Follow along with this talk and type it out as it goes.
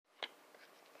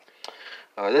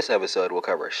This episode will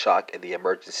cover shock in the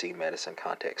emergency medicine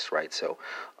context, right? So,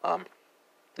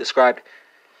 described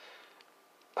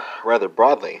rather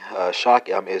broadly, shock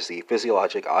is the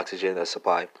physiologic oxygen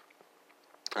supply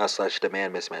slash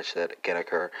demand mismatch that can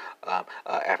occur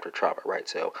after trauma, right?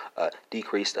 So,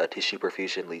 decreased tissue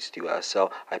perfusion leads to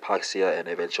cell hypoxia and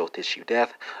eventual tissue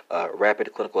death.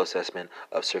 Rapid clinical assessment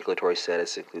of circulatory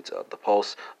status includes the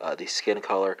pulse, the skin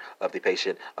color of the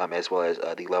patient, as well as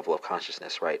the level of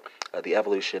consciousness, right? The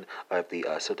evolution of the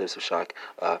symptoms of shock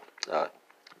uh,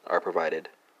 are provided.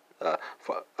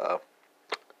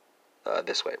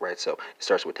 This way, right? So it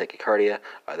starts with tachycardia,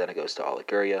 then it goes to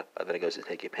oliguria, then it goes to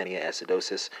tachypnea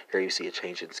acidosis. Here you see a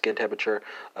change in skin temperature,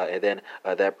 and then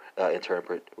that in turn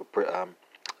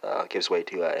gives way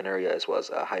to anuria as well as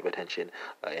hypotension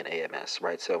and AMS,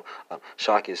 right? So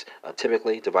shock is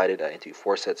typically divided into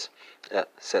four sets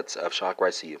of shock,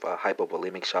 right? So you have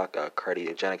hypovolemic shock,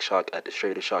 cardiogenic shock,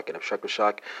 distributed shock, and obstructive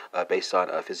shock based on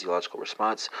physiological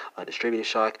response. Distributed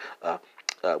shock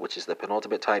which is the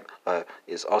penultimate type,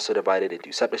 is also divided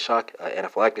into septic shock,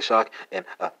 anaphylactic shock, and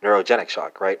neurogenic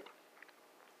shock, right?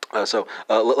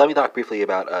 Let me talk briefly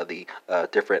about the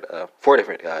four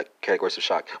different categories of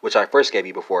shock, which I first gave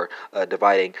you before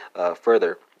dividing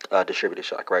further distributed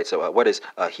shock, right? So, what is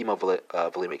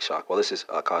hemovolemic shock? Well, this is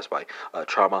caused by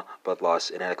trauma, blood loss,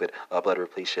 inadequate blood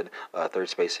repletion, third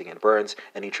spacing, and burns,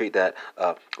 and you treat that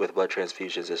with blood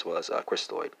transfusions as well as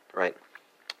crystalloids.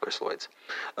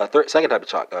 Second type of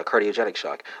shock, cardiogenic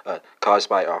shock, caused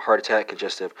by a heart attack,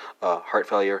 congestive heart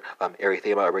failure,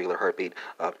 erythema, irregular heartbeat,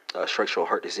 structural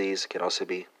heart disease can also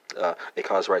be a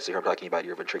cause, right? So here I'm talking about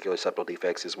your ventricular septal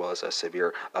defects as well as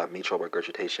severe mitral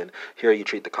regurgitation. Here you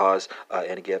treat the cause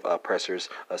and give pressors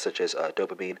such as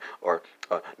dopamine or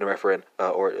norepinephrine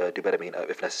or dobutamine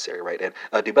if necessary, right? And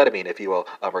dobutamine, if you will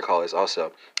recall, is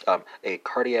also a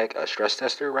cardiac stress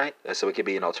tester, right? So it can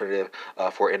be an alternative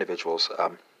for individuals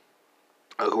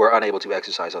who are unable to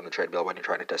exercise on the treadmill when you're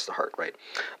trying to test the heart, right?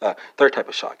 Third type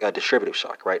of shock, distributive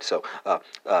shock, right? So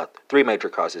three major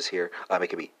causes here. It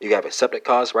can be, you have a septic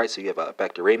cause, right? So you have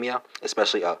bacteremia,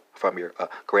 especially from your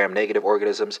gram-negative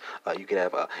organisms. You can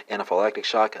have anaphylactic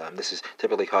shock. This is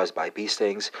typically caused by bee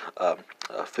stings,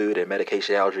 food and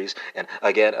medication allergies. And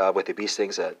again, with the bee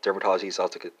stings, dermatology is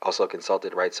also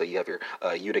consulted, right? So you have your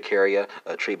urticaria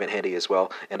treatment handy as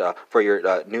well. And for your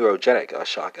neurogenic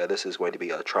shock, this is going to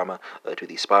be trauma to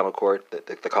the spinal cord,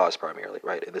 the cause primarily,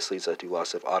 right? And this leads to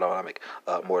loss of autonomic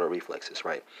motor reflexes,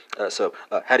 right? So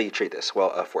how do you treat this?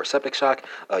 Well, for septic shock,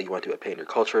 you want to obtain your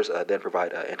cultures, then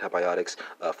provide antibiotics,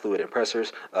 fluid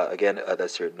impressors. Again,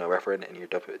 that's your norepinephrine and your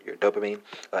dopamine.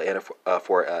 And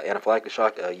for anaphylactic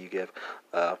shock, you give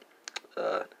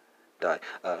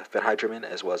phenhydramine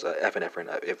as well as epinephrine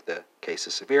if the case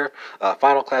is severe.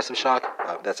 Final class of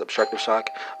shock, that's obstructive shock.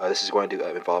 This is going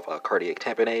to involve cardiac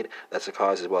tamponade. That's the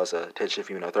cause, as well as tension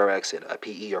pneumothorax and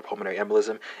PE or pulmonary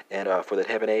embolism. And for the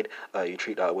tamponade, you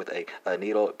treat with a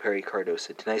needle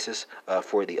pericardiocentesis.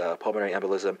 For the pulmonary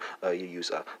embolism, you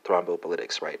use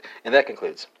thrombolytics, right? And that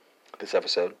concludes this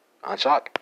episode on shock.